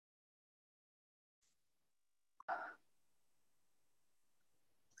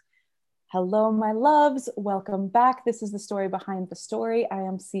Hello, my loves. Welcome back. This is the story behind the story. I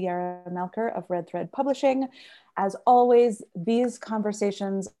am Sierra Melker of Red Thread Publishing. As always, these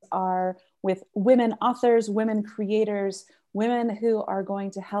conversations are with women authors, women creators, women who are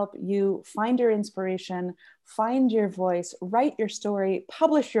going to help you find your inspiration, find your voice, write your story,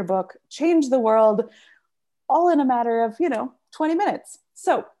 publish your book, change the world, all in a matter of, 20 minutes.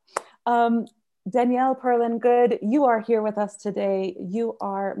 So, Danielle Perlin Good, you are here with us today. You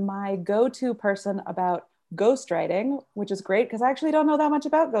are my go-to person about ghostwriting, which is great because I actually don't know that much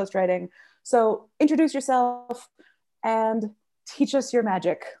about ghostwriting. So introduce yourself and teach us your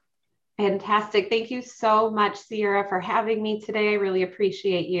magic. Fantastic. Thank you so much, Sierra, for having me today. I really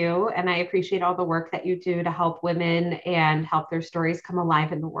appreciate you. And I appreciate all the work that you do to help women and help their stories come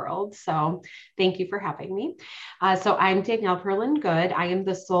alive in the world. So thank you for having me. So I'm Danielle Perlin Good. I am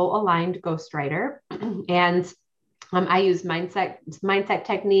the soul aligned ghostwriter. and I use mindset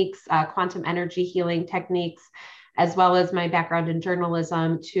techniques, quantum energy healing techniques, as well as my background in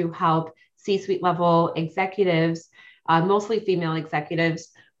journalism to help C-suite level executives, mostly female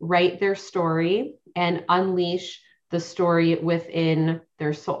executives, write their story and unleash the story within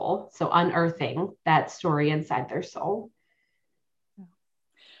their soul. So unearthing that story inside their soul.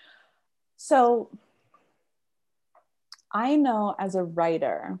 So I know as a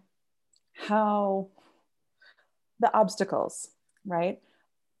writer how the obstacles, right?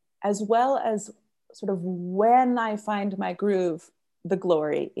 As well as sort of when I find my groove, the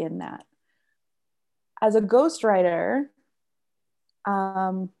glory in that. As a ghostwriter,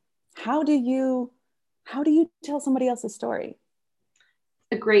 how do you tell somebody else's story?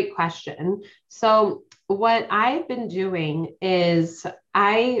 A great question. So, what I've been doing is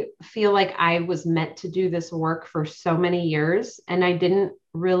I feel like I was meant to do this work for so many years, and I didn't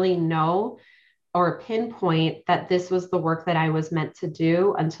really know or pinpoint that this was the work that I was meant to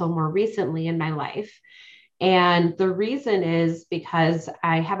do until more recently in my life. And the reason is because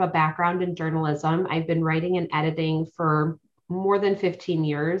I have a background in journalism. I've been writing and editing for more than 15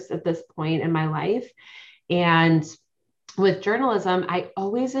 years at this point in my life. And with journalism, I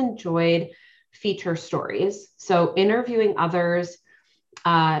always enjoyed feature stories. So interviewing others,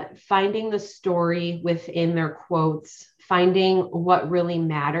 finding the story within their quotes, finding what really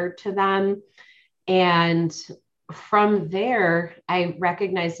mattered to them. And from there, I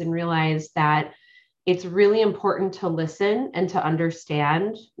recognized and realized that it's really important to listen and to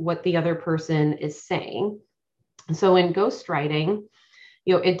understand what the other person is saying. So in ghostwriting,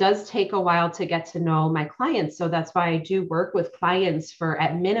 it does take a while to get to know my clients. So that's why I do work with clients for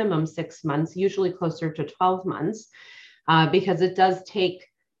at minimum 6 months, usually closer to 12 months, because it does take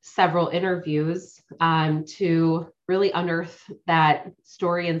several interviews to really unearth that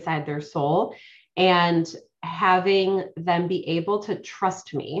story inside their soul and having them be able to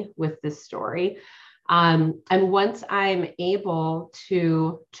trust me with this story. And once I'm able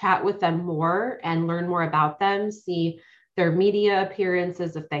to chat with them more and learn more about them, see their media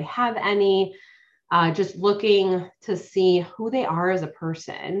appearances, if they have any, just looking to see who they are as a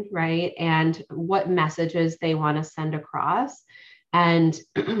person, right? And what messages they want to send across. And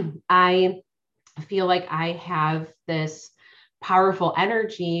I feel like I have this powerful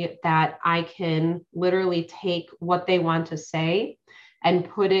energy that I can literally take what they want to say and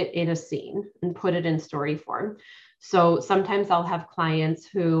put it in a scene and put it in story form. So sometimes I'll have clients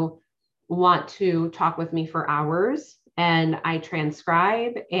who want to talk with me for hours and I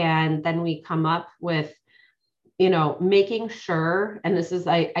transcribe and then we come up with making sure, and this is,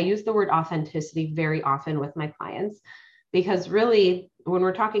 I use the word authenticity very often with my clients, because really, when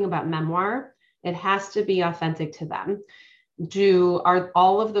we're talking about memoir, it has to be authentic to them. Are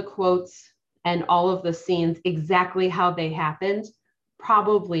all of the quotes and all of the scenes exactly how they happened?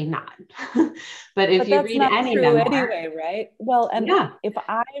 Probably not. But if But you that's read not any true memoir, anyway, right? Well, and yeah, if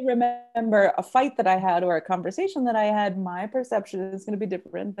I remember a fight that I had or a conversation that I had, my perception is going to be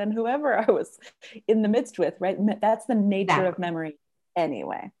different than whoever I was in the midst with, right? That's the nature of exactly. memory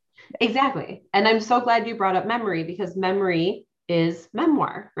anyway. Exactly. And I'm so glad you brought up memory because memory is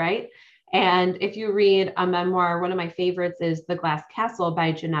memoir, right? And if you read a memoir, one of my favorites is The Glass Castle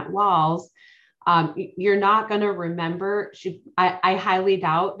by Jeanette Walls. You're not going to remember. I highly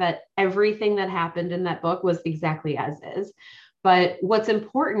doubt that everything that happened in that book was exactly as is. But what's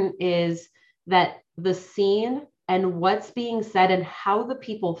important is that the scene and what's being said and how the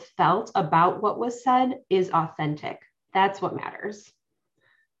people felt about what was said is authentic. That's what matters.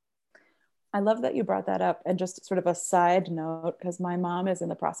 I love that you brought that up. And just sort of a side note, because my mom is in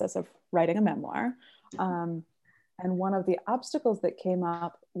the process of writing a memoir. Um, and one of the obstacles that came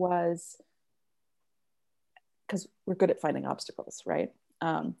up was because we're good at finding obstacles, right?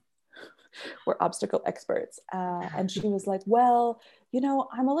 we're obstacle experts. And she was like, well,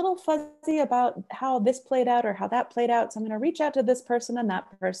 I'm a little fuzzy about how this played out or how that played out. So I'm going to reach out to this person and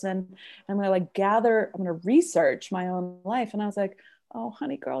that person. And I'm going to I'm going to research my own life. And I was like, oh,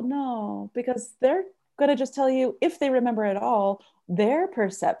 honey girl, no, because they're going to just tell you, if they remember at all, their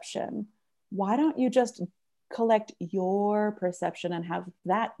perception. Why don't you just collect your perception and have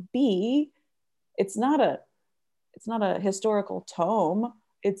that be? It's not a historical tome.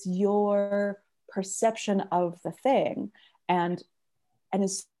 It's your perception of the thing. And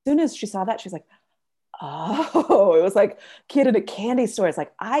as soon as she saw that, she's like, oh, it was like kid in a candy store. It's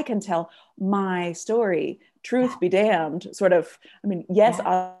like, I can tell my story, truth be damned, sort of. I mean, yes,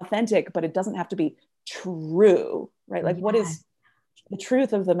 authentic, but it doesn't have to be true, right? Like, what is the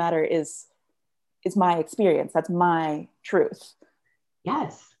truth of the matter is my experience. That's my truth.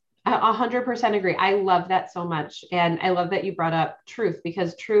 Yes. 100% agree. I love that so much. And I love that you brought up truth,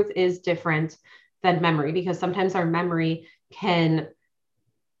 because truth is different than memory, because sometimes our memory can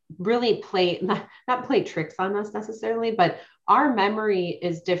really play, not play tricks on us necessarily, but our memory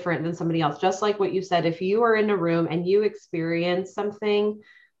is different than somebody else. Just like what you said, if you are in a room and you experience something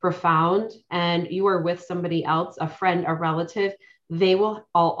profound and you are with somebody else, a friend, a relative, they will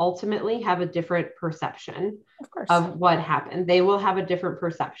all ultimately have a different perception of what happened. They will have a different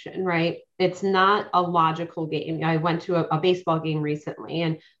perception, right? It's not a logical game. I went to a baseball game recently,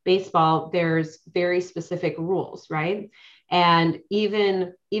 and baseball, there's very specific rules, right? And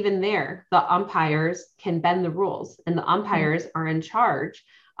even there, the umpires can bend the rules, and the umpires are in charge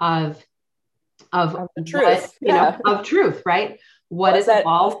of truth, of truth, right? What is a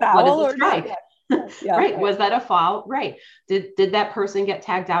ball? What is a strike? Yeah, right. Was that a foul? Right. Did that person get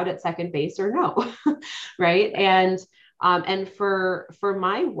tagged out at second base or no? Right. And for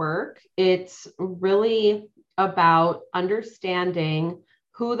my work, it's really about understanding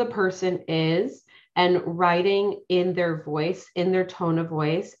who the person is and writing in their voice, in their tone of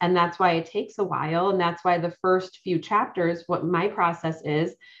voice. And that's why it takes a while. And that's why the first few chapters, what my process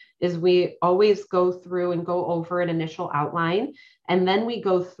is we always go through and go over an initial outline. And then we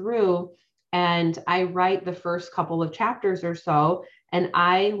go through and I write the first couple of chapters or so, and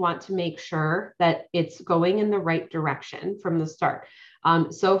I want to make sure that it's going in the right direction from the start.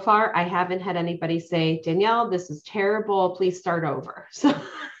 So far, I haven't had anybody say, Danielle, this is terrible. Please start over. So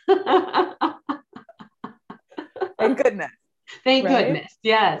thank goodness. Thank goodness.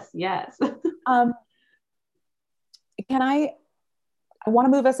 Yes. I want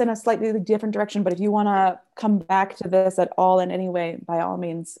to move us in a slightly different direction, but if you want to come back to this at all in any way, by all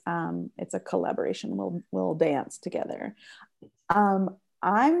means, it's a collaboration. We'll dance together. I'm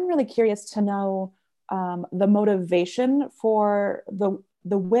really curious to know the motivation for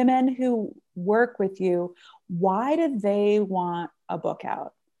the women who work with you. Why did they want a book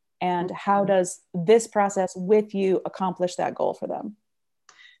out? And how does this process with you accomplish that goal for them?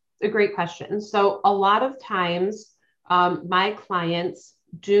 It's a great question. So a lot of times, my clients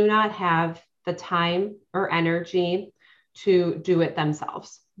do not have the time or energy to do it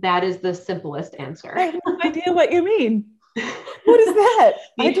themselves. That is the simplest answer. I have no idea what you mean. What is that?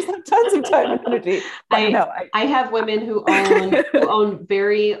 I just have tons of time and energy. I have women who own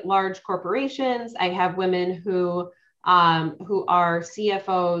very large corporations. I have women who are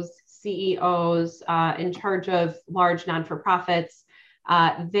CFOs, CEOs, in charge of large non-for-profits.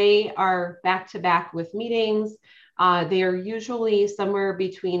 They are back to back with meetings. They are usually somewhere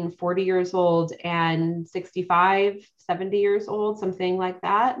between 40 years old and 65, 70 years old, something like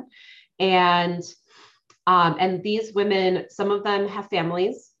that. And these women, some of them have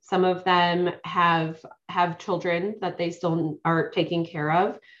families, some of them have children that they still are taking care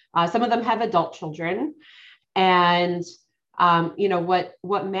of. Some of them have adult children. And,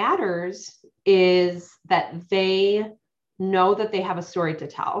 what matters is that they know that they have a story to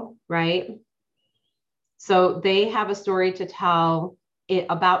tell, right? So they have a story to tell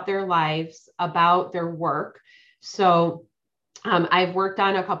about their lives, about their work. So I've worked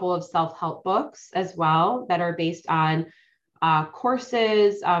on a couple of self-help books as well that are based on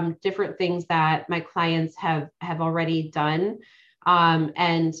courses, different things that my clients have already done.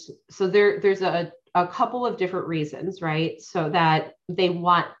 And so there's a couple of different reasons, right? So that they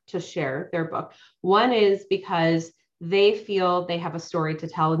want to share their book. One is because they feel they have a story to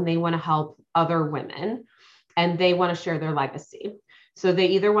tell and they want to help other women and they want to share their legacy. So they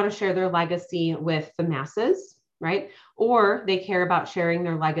either want to share their legacy with the masses, right? Or they care about sharing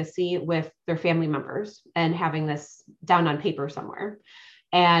their legacy with their family members and having this down on paper somewhere.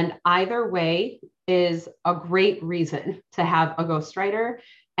 And either way is a great reason to have a ghostwriter.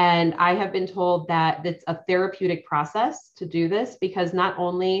 And I have been told that it's a therapeutic process to do this because not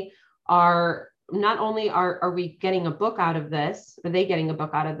only are not only are we getting a book out of this, are they getting a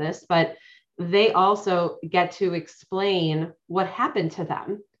book out of this, but they also get to explain what happened to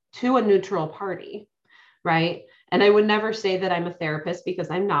them to a neutral party, right? And I would never say that I'm a therapist because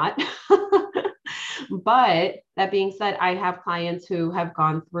I'm not. But that being said, I have clients who have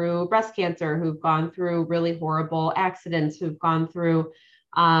gone through breast cancer, who've gone through really horrible accidents, who've gone through,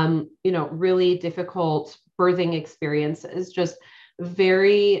 really difficult birthing experiences, just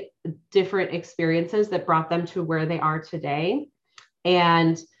very different experiences that brought them to where they are today.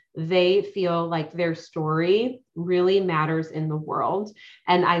 And they feel like their story really matters in the world.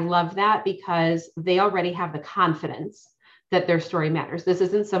 And I love that because they already have the confidence that their story matters. This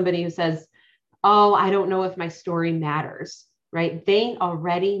isn't somebody who says, oh, I don't know if my story matters, right? They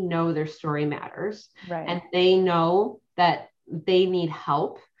already know their story matters. Right. And they know that they need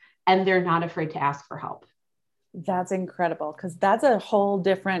help and they're not afraid to ask for help. That's incredible, because that's a whole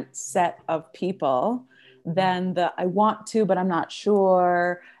different set of people than the I want to, but I'm not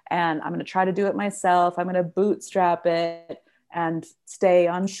sure. And I'm going to try to do it myself. I'm going to bootstrap it and stay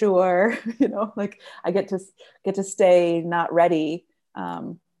unsure. Like I get to stay not ready.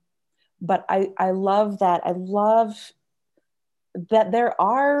 But I love that. I love that there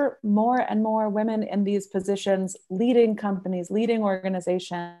are more and more women in these positions, leading companies, leading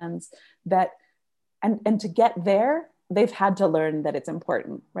organizations, that and to get there, they've had to learn that it's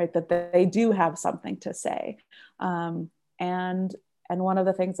important, right? That they do have something to say. And one of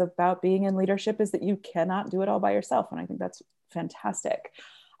the things about being in leadership is that you cannot do it all by yourself. And I think that's fantastic.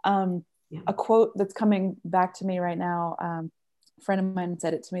 A quote that's coming back to me right now, a friend of mine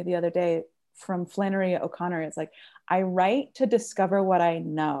said it to me the other day, from Flannery O'Connor. It's like, I write to discover what I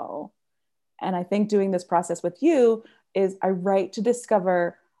know. And I think doing this process with you is I write to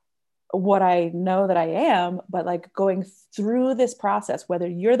discover what I know that I am, but like going through this process, whether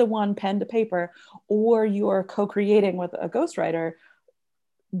you're the one pen to paper or you're co-creating with a ghostwriter,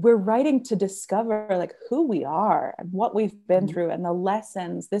 we're writing to discover like who we are and what we've been through and the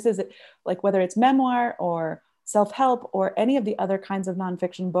lessons. This is like, whether it's memoir or self-help or any of the other kinds of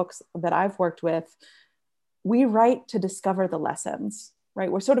nonfiction books that I've worked with, we write to discover the lessons, right?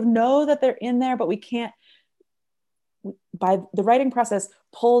 We sort of know that they're in there, but we can't, by the writing process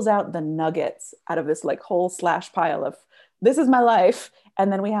pulls out the nuggets out of this like whole slash pile of this is my life.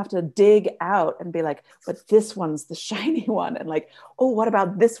 And then we have to dig out and be like, but this one's the shiny one. And like, oh, what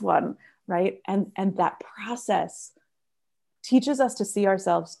about this one? Right. And that process teaches us to see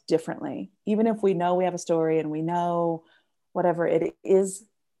ourselves differently. Even if we know we have a story and we know whatever it is,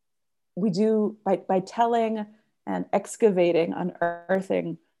 we do by telling and excavating,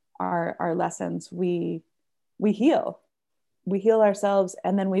 unearthing our lessons, we heal ourselves,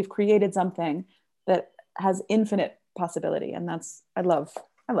 and then we've created something that has infinite possibility. And that's, I love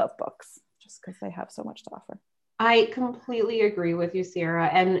books just because they have so much to offer. I completely agree with you, Sierra.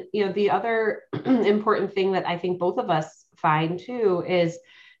 And the other important thing that I think both of us find too is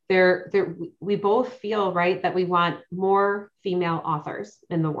we both feel, right, that we want more female authors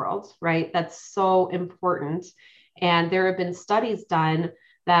in the world, right? That's so important. And there have been studies done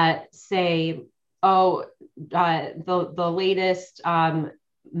that say, the latest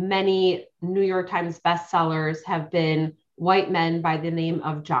many New York Times bestsellers have been white men by the name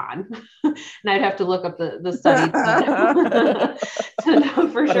of John. And I'd have to look up the study to know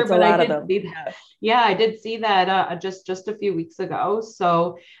for sure. But I did see that. Yeah, I did see that just a few weeks ago.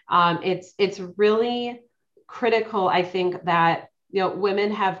 So it's really critical, I think, that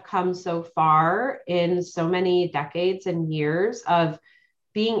women have come so far in so many decades and years of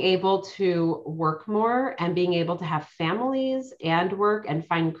being able to work more and being able to have families and work and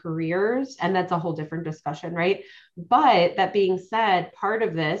find careers. And that's a whole different discussion, right? But that being said, part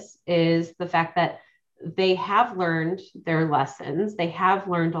of this is the fact that they have learned their lessons, they have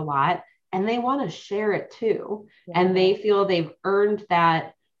learned a lot, and they want to share it too. Yeah. And they feel they've earned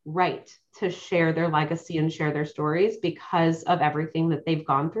that right to share their legacy and share their stories because of everything that they've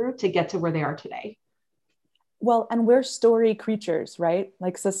gone through to get to where they are today. Well, and we're story creatures, right?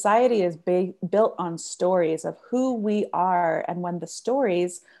 Like society is built on stories of who we are. And when the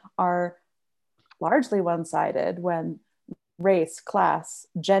stories are largely one-sided, when race, class,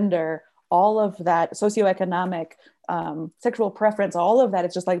 gender, all of that, socioeconomic, sexual preference, all of that,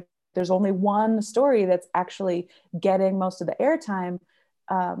 it's just like there's only one story that's actually getting most of the airtime,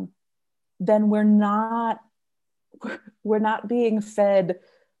 then we're not being fed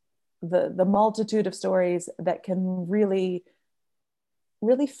the multitude of stories that can really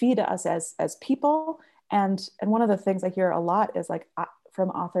feed us as people. And one of the things I hear a lot is like from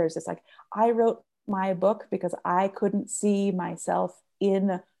authors, it's like, I wrote my book because I couldn't see myself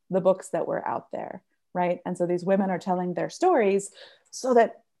in the books that were out there, right? And so these women are telling their stories so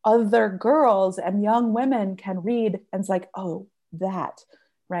that other girls and young women can read, and it's like, oh, that,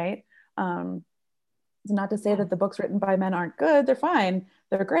 right? It's not to say that the books written by men aren't good. They're fine.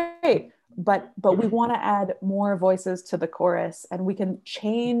 They're great. But we want to add more voices to the chorus, and we can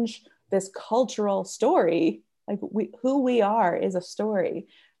change this cultural story. Like who we are is a story.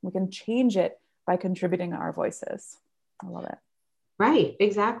 We can change it by contributing our voices. I love it. Right,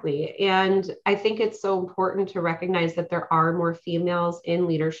 exactly. And I think it's so important to recognize that there are more females in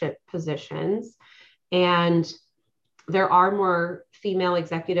leadership positions, and there are more female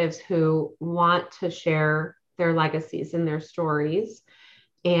executives who want to share their legacies and their stories.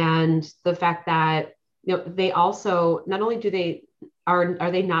 And the fact that, you know, they also, not only do they,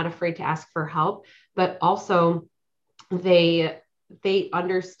 are they not afraid to ask for help, but also they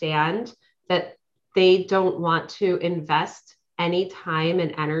understand that they don't want to invest any time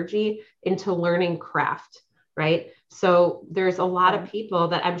and energy into learning craft, right? So there's a lot of people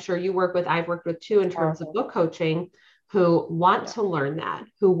that I'm sure you work with, I've worked with too, in terms of book coaching, who want to learn that,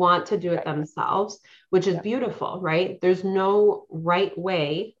 who want to do it themselves, which is beautiful, right? There's no right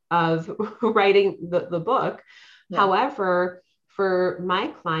way of writing the book. However, for my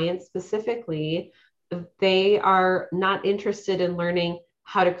clients specifically, they are not interested in learning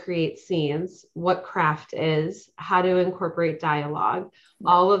how to create scenes, what craft is, how to incorporate dialogue,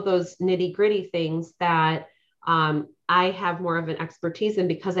 all of those nitty gritty things that I have more of an expertise in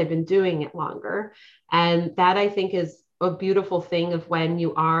because I've been doing it longer. And that, I think, is a beautiful thing of when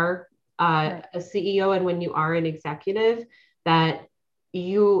you are a CEO and when you are an executive, that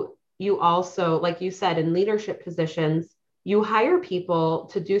you also, like you said, in leadership positions, you hire people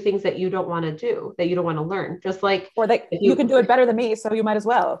to do things that you don't want to do, that you don't want to learn. Just like, or that you can do it better than me, so you might as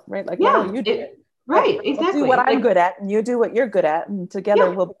well, right? Like, why don't you do it? Right, exactly. I'll do what I'm good at, and you do what you're good at, and together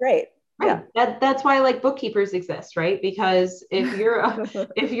we'll be great. Right. That's why, like, bookkeepers exist, right? Because if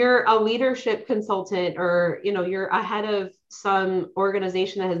you're a leadership consultant, or, you know, you're a head of some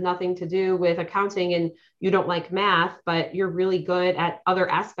organization that has nothing to do with accounting, and you don't like math, but you're really good at other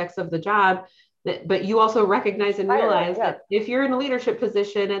aspects of the job, but you also recognize and realize that if you're in a leadership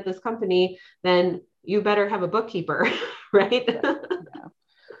position at this company, then you better have a bookkeeper, right?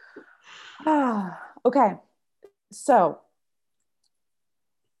 Okay. So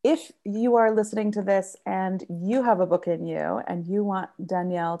if you are listening to this and you have a book in you and you want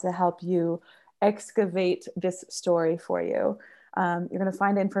Danielle to help you excavate this story for you, you're going to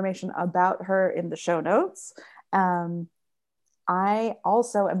find information about her in the show notes. I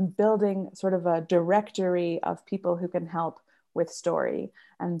also am building sort of a directory of people who can help with story.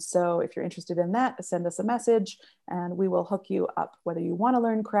 And so if you're interested in that, send us a message and we will hook you up, whether you want to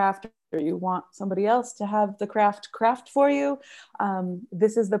learn craft or you want somebody else to have the craft for you.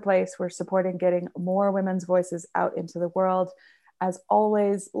 This is the place we're supporting getting more women's voices out into the world. As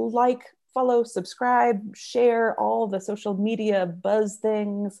always, like, follow, subscribe, share all the social media buzz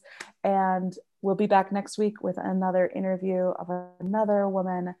things, and we'll be back next week with another interview of another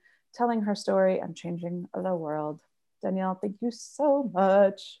woman telling her story and changing the world. Danielle, thank you so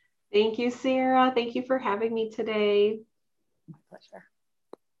much. Thank you, Sarah. Thank you for having me today. My pleasure.